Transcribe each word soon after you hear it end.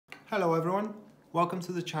Hello everyone, welcome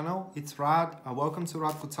to the channel. It's Rad. Welcome to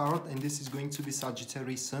Radko Tarot, and this is going to be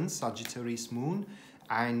Sagittarius Sun, Sagittarius Moon,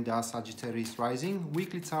 and Sagittarius Rising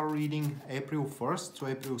weekly tarot reading April 1st to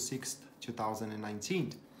April 6th,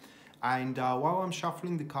 2019. And while I'm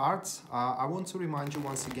shuffling the cards, I want to remind you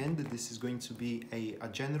once again that this is going to be a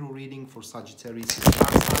general reading for Sagittarius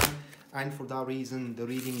sign, and for that reason the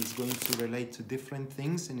reading is going to relate to different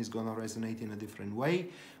things and is going to resonate in a different way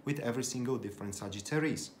with every single different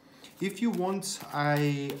Sagittarius. If you want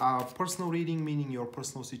a personal reading, meaning your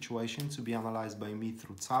personal situation, to be analyzed by me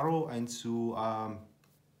through tarot and to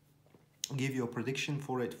give you a prediction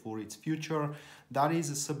for its future, that is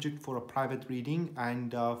a subject for a private reading,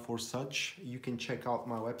 and for such you can check out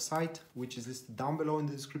my website, which is listed down below in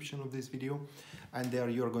the description of this video, and there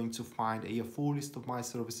you're going to find a full list of my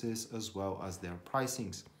services as well as their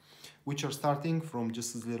pricings, which are starting from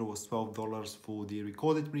just as little as $12 for the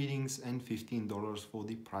recorded readings and $15 for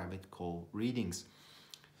the private call readings.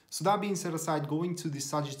 So that being set aside, going to the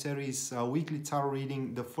Sagittarius weekly tarot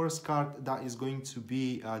reading, the first card that is going to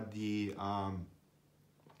be the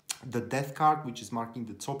Death card, which is marking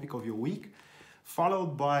the topic of your week,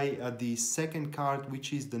 followed by the second card,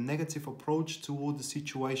 which is the negative approach toward the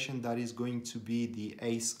situation, that is going to be the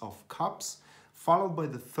Ace of Cups, followed by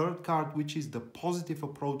the third card, which is the positive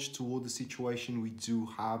approach toward the situation. We do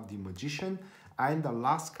have the Magician, and the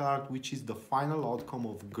last card, which is the final outcome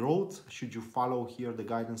of growth, should you follow here the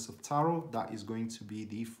guidance of tarot, that is going to be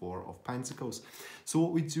the Four of Pentacles. So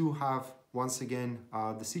what we do have, once again,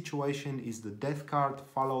 the situation is the Death card,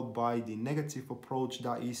 followed by the negative approach,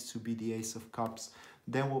 that is to be the Ace of Cups.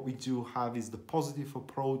 Then what we do have is the positive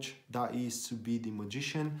approach, that is to be the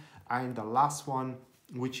Magician, and the last one,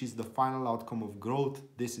 which is the final outcome of growth,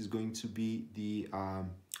 this is going to be the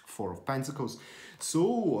Four of Pentacles.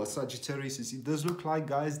 So Sagittarius, it does look like,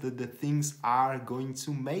 guys, that the things are going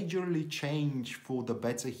to majorly change for the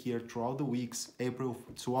better here throughout the weeks,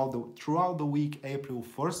 throughout the week April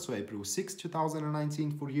 1st to April 6th,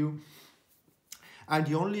 2019 for you. And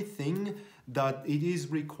the only thing that it is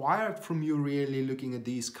required from you, really looking at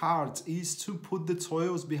these cards, is to put the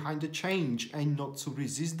toils behind the change and not to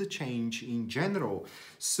resist the change in general.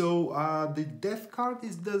 So the Death card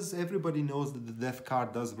everybody knows that the Death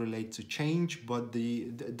card does relate to change, but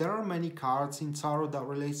there are many cards in tarot that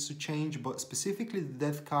relates to change, but specifically the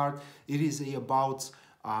Death card, it is about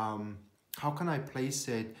how can I place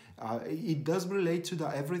it? It does relate to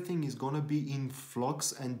that everything is going to be in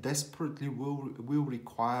flux and desperately will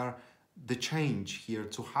require the change here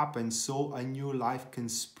to happen, so a new life can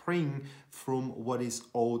spring from what is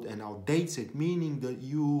old and outdated, meaning that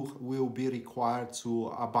you will be required to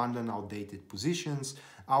abandon outdated positions,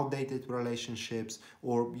 outdated relationships,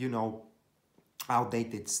 or, you know,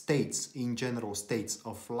 outdated states, in general states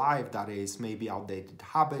of life, that is, maybe outdated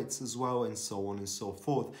habits as well, and so on and so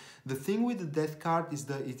forth. The thing with the Death card is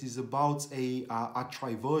that it is about a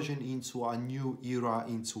triversion into a new era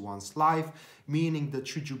into one's life, meaning that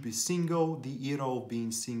should you be single, the era of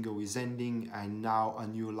being single is ending, and now a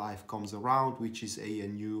new life comes around, which is a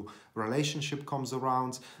new relationship comes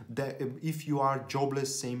around. That if you are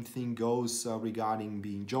jobless, same thing goes regarding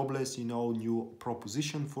being jobless. You know, new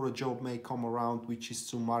proposition for a job may come around, which is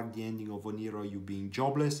to mark the ending of an era, you being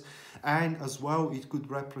jobless. And as well, it could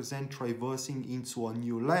represent traversing into a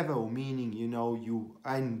new level, meaning, you know, you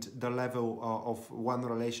end the level of one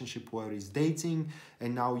relationship where it's dating,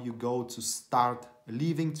 and now you go to start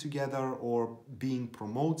living together or being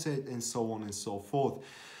promoted, and so on and so forth.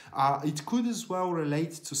 It could as well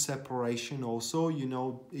relate to separation also, you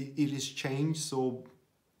know, it is change, so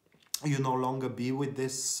you no longer be with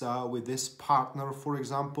this partner, for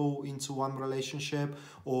example, into one relationship,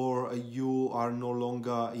 or you are no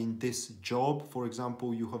longer in this job, for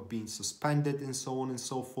example, you have been suspended, and so on and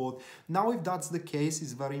so forth. Now, if that's the case,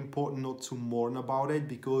 it's very important not to mourn about it,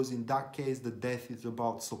 because in that case the Death is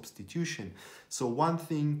about substitution. So one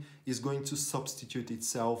thing is going to substitute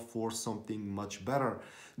itself for something much better.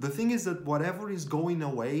 The thing is that whatever is going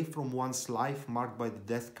away from one's life marked by the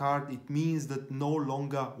Death card, it means that no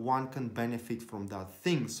longer one can benefit from that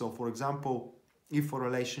thing. So for example, if a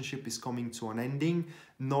relationship is coming to an ending,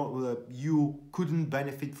 you couldn't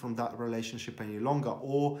benefit from that relationship any longer,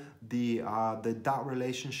 or that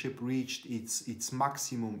relationship reached its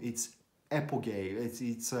maximum, its apogee.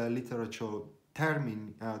 It's a literature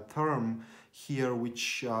term here,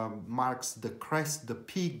 which marks the crest, the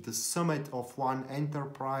peak, the summit of one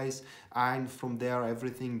enterprise, and from there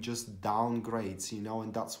everything just downgrades, you know,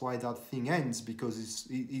 and that's why that thing ends, because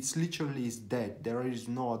it's literally is dead. There is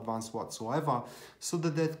no advance whatsoever. So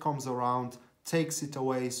the Death comes around, takes it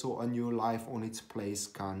away, so a new life on its place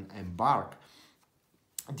can embark.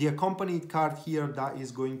 The accompanied card here, that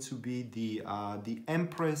is going to be the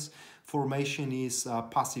Empress. Formation is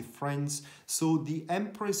passive friends. So the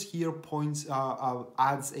Empress here points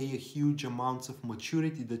adds a huge amount of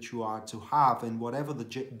maturity that you are to have, and whatever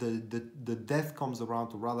the death comes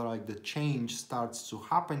around, or rather like the change starts to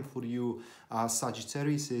happen for you,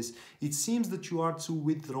 Sagittarius, is it seems that you are to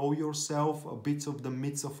withdraw yourself a bit of the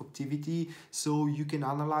midst of activity, so you can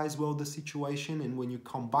analyze well the situation, and when you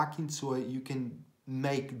come back into it, you can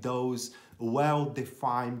make those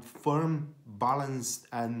well-defined, firm, balanced,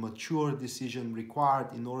 and mature decision required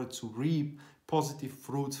in order to reap positive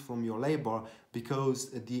fruits from your labor,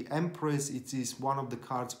 because the Empress, it is one of the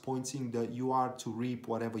cards pointing that you are to reap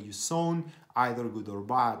whatever you sown, either good or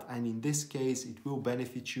bad, and in this case it will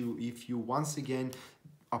benefit you if you once again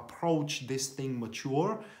approach this thing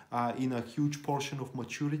mature, in a huge portion of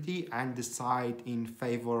maturity, and decide in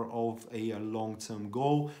favor of a long-term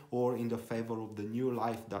goal, or in the favor of the new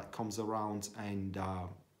life that comes around and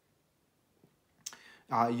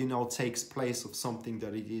you know, takes place of something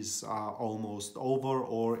that it is almost over,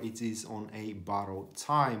 or it is on a borrowed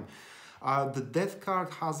time. The death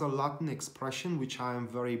card has a Latin expression which I am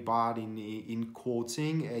very bad in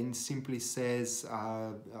quoting, and simply says,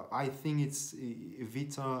 I think it's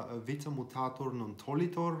vita mutator non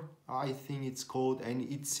tolitor, I think it's called, and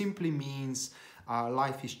it simply means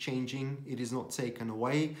life is changing, it is not taken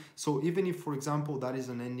away. So even if, for example, that is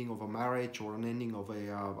an ending of a marriage or an ending of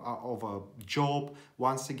a job,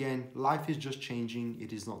 once again, life is just changing,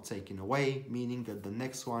 it is not taken away, meaning that the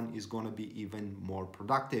next one is going to be even more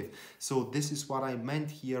productive. So this is what I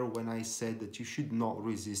meant here when I said that you should not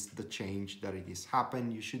resist the change that it is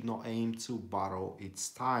happening. You should not aim to borrow its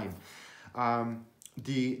time.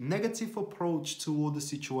 The negative approach toward the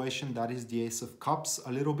situation, that is the Ace of Cups,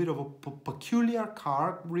 a little bit of a peculiar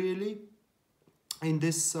card really in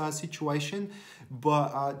this situation,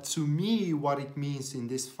 but to me what it means in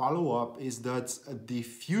this follow-up is that the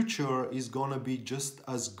future is gonna be just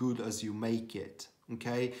as good as you make it.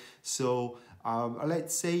 Okay, so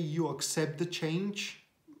let's say you accept the change.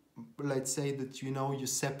 Let's say that, you know, you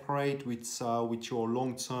separate with your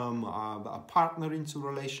long-term partner into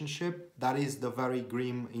relationship. That is the very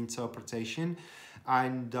grim interpretation,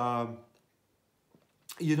 and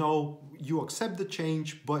you know, you accept the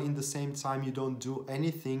change, but in the same time you don't do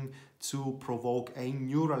anything to provoke a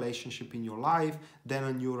new relationship in your life. Then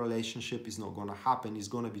a new relationship is not going to happen. It's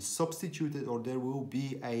going to be substituted, or there will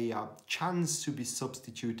be a chance to be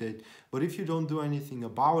substituted. But if you don't do anything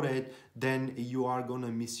about it, then you are going to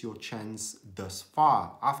miss your chance thus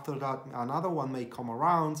far. After that, another one may come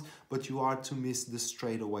around, but you are to miss the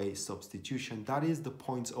straightaway substitution. That is the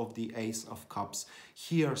point of the Ace of Cups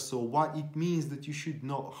here. So what it means that you should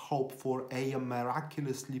not hope for a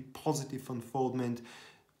miraculously positive unfoldment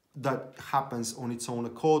that happens on its own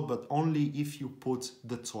accord, but only if you put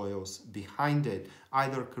the toils behind it,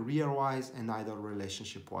 either career-wise and either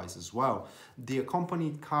relationship-wise as well. The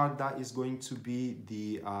accompanied card, that is going to be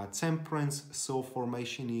the Temperance. So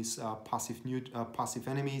formation is passive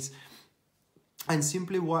enemies, and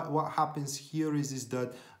simply what happens here is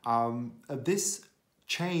that this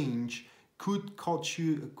change could catch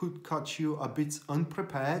you a bit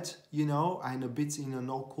unprepared, you know, and a bit in an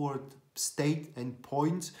awkward state and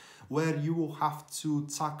point where you will have to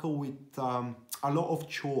tackle with a lot of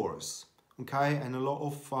chores, okay, and a lot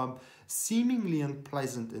of seemingly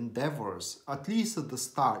unpleasant endeavors, at least at the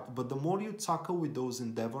start. But the more you tackle with those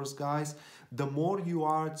endeavors, guys, the more you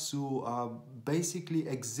are to basically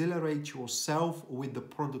exhilarate yourself with the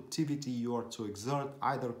productivity you are to exert,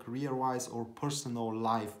 either career-wise or personal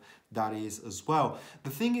life, that is as well. The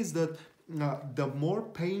thing is that the more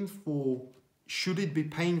painful, should it be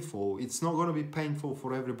painful, it's not going to be painful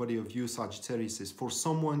for everybody of you, Sagittarius. For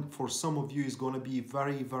some of you, it's going to be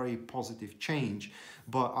very, very positive change.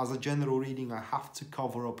 But as a general reading, I have to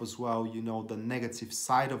cover up as well, you know, the negative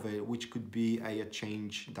side of it, which could be a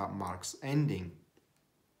change that marks ending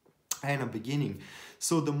and a beginning.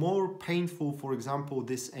 So the more painful, for example,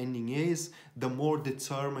 this ending is, the more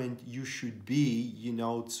determined you should be, you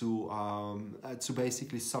know, to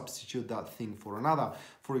basically substitute that thing for another.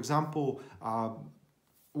 For example,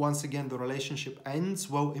 once again the relationship ends,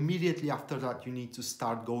 well, immediately after that you need to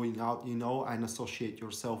start going out, you know, and associate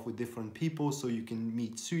yourself with different people so you can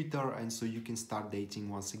meet suitor, and so you can start dating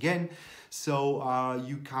once again. So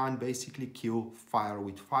you can basically kill fire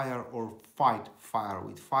with fire, or fight fire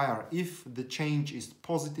with fire. If the change is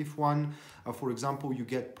positive one, for example, you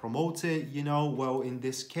get promoted, you know, well, in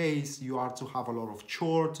this case you are to have a lot of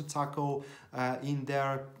chore to tackle in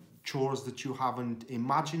there. chores that you haven't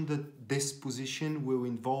imagined that this position will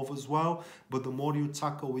involve as well. But the more you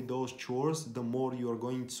tackle with those chores, the more you are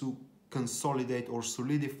going to consolidate or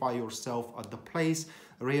solidify yourself at the place,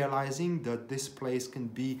 realizing that this place can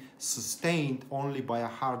be sustained only by a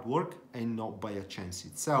hard work and not by a chance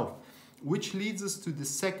itself. Which leads us to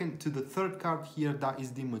the third card here, that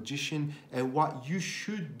is the Magician, and what you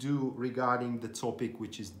should do regarding the topic,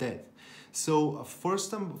 which is death. So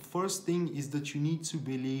first thing is that you need to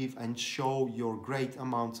believe and show your great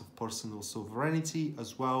amount of personal sovereignty,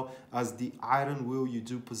 as well as the iron will you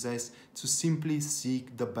do possess to simply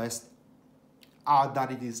seek the best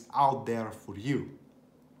that it is out there for you.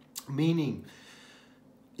 Meaning,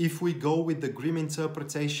 if we go with the grim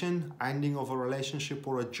interpretation, ending of a relationship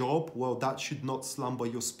or a job, well, that should not slumber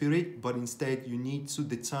your spirit, but instead you need to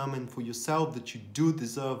determine for yourself that you do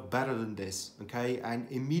deserve better than this, okay? And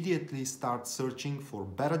immediately start searching for a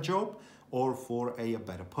better job or for a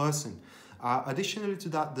better person. Additionally to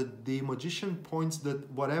that, the Magician points that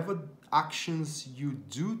whatever actions you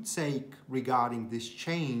do take regarding this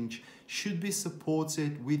change should be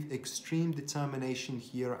supported with extreme determination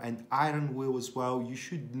here and iron will as well. You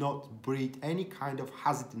should not breed any kind of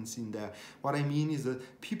hesitance in there. What I mean is that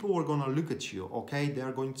people are going to look at you, okay?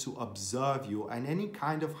 They're going to observe you, and any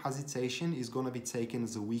kind of hesitation is going to be taken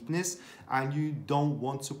as a weakness, and you don't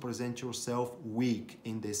want to present yourself weak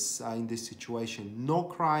in this situation. No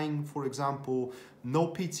crying, for example, no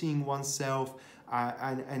pitying oneself,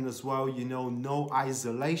 and as well, you know, no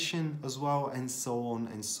isolation as well, and so on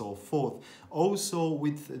and so forth. Also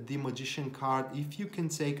with the Magician card, if you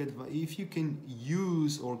can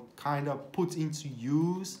use or kind of put into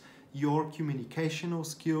use your communicational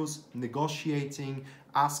skills, negotiating,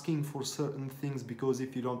 asking for certain things, because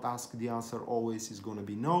if you don't ask, the answer always is going to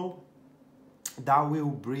be no. That will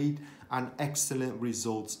breed an excellent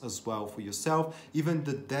results as well for yourself. Even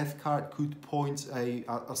the Death card could point a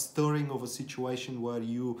stirring of a situation where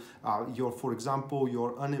for example,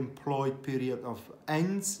 your unemployed period of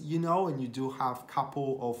ends, you know, and you do have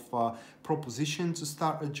couple of proposition to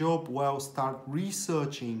start a job. Well, start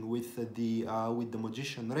researching with the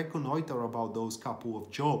Magician, reconnoiter about those couple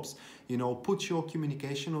of jobs, you know, put your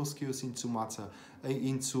communicational skills into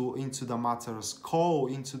the matters, call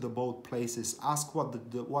into the both places, ask what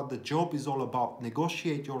the job is all about,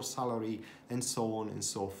 negotiate your salary, and so on and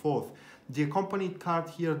so forth. The accompanied card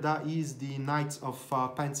here, that is the Knight of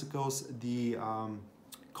Pentacles, the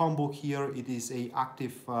combo here. It is a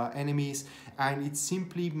active enemies, and it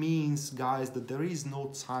simply means, guys, that there is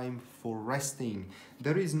no time for resting.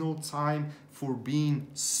 There is no time for being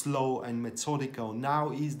slow and methodical.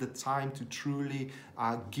 Now is the time to truly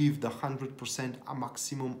give the 100%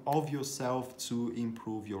 maximum of yourself to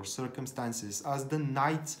improve your circumstances. As the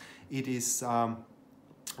Knight, it is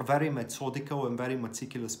a very methodical and very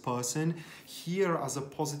meticulous person. Here, as a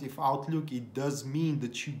positive outlook, it does mean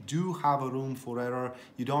that you do have a room for error.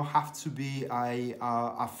 You don't have to be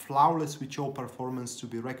a flawless with your performance to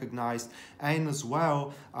be recognized. And as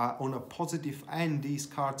well, on a positive end, these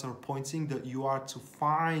cards are pointing that you are to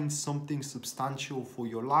find something substantial for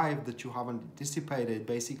your life that you haven't anticipated.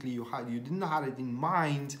 Basically, you didn't have it in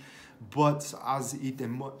mind, but as it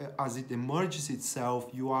emerges itself,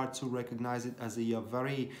 you are to recognize it as a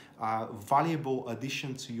very valuable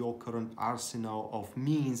addition to your current arsenal of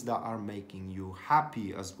means that are making you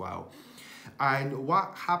happy as well. And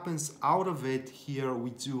what happens out of it here, we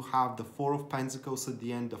do have the Four of Pentacles at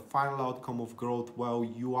the end, the final outcome of growth. Well,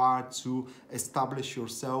 you are to establish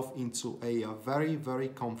yourself into a very, very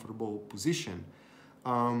comfortable position.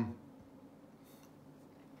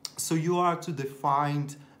 So you are to define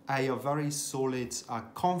a very solid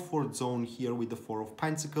comfort zone here with the Four of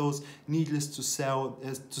Pentacles. Needless to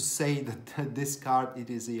say that this card, it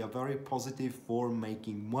is a very positive for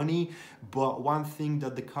making money. But one thing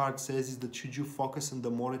that the card says is that should you focus on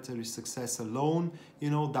the monetary success alone, you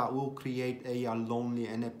know, that will create a lonely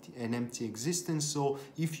and empty existence. So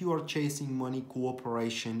if you are chasing money,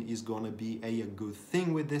 cooperation is going to be a good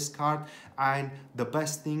thing with this card. And the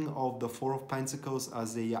best thing of the Four of Pentacles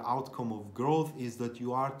as a outcome of growth is that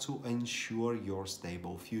you are to ensure your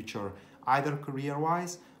stable future, either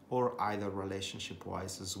career-wise or either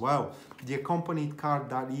relationship-wise as well. The accompanied card,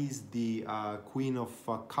 that is the Queen of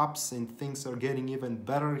Cups, and things are getting even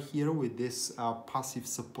better here with this passive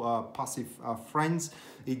friends.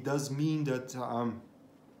 It does mean that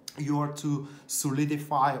you are to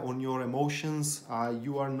solidify on your emotions.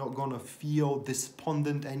 You are not gonna feel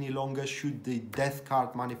despondent any longer should the death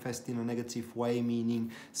card manifest in a negative way,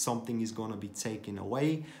 meaning something is gonna be taken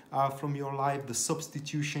away from your life. The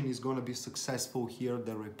substitution is gonna be successful here,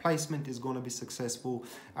 the replacement is gonna be successful,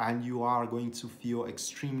 and you are going to feel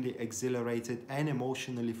extremely exhilarated and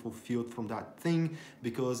emotionally fulfilled from that thing,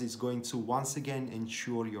 because it's going to once again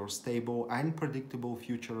ensure your stable and predictable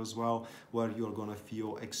future as well, where you're gonna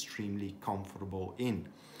feel extremely comfortable in.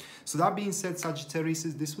 So that being said, Sagittarius,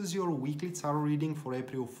 this was your weekly tarot reading for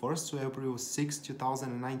April 1st to April 6th,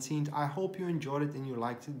 2019. I hope you enjoyed it and you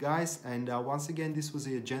liked it, guys. And once again, this was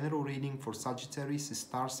a general reading for Sagittarius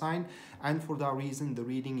star sign. And for that reason, the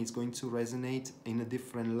reading is going to resonate in a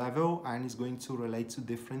different level and is going to relate to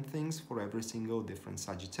different things for every single different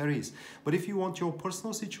Sagittarius. But if you want your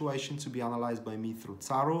personal situation to be analyzed by me through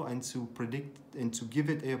tarot and to predict and to give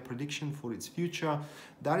it a prediction for its future,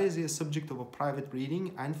 that is a subject of a private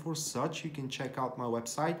reading, and for such you can check out my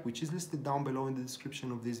website, which is listed down below in the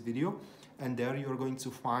description of this video, and there you're going to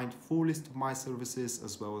find full list of my services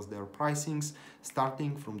as well as their pricings,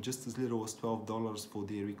 starting from just as little as $12 for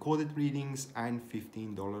the recorded readings and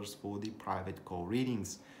 $15 for the private call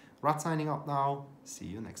readings. Rad signing up now. See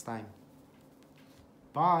you next time.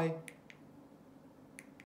 Bye.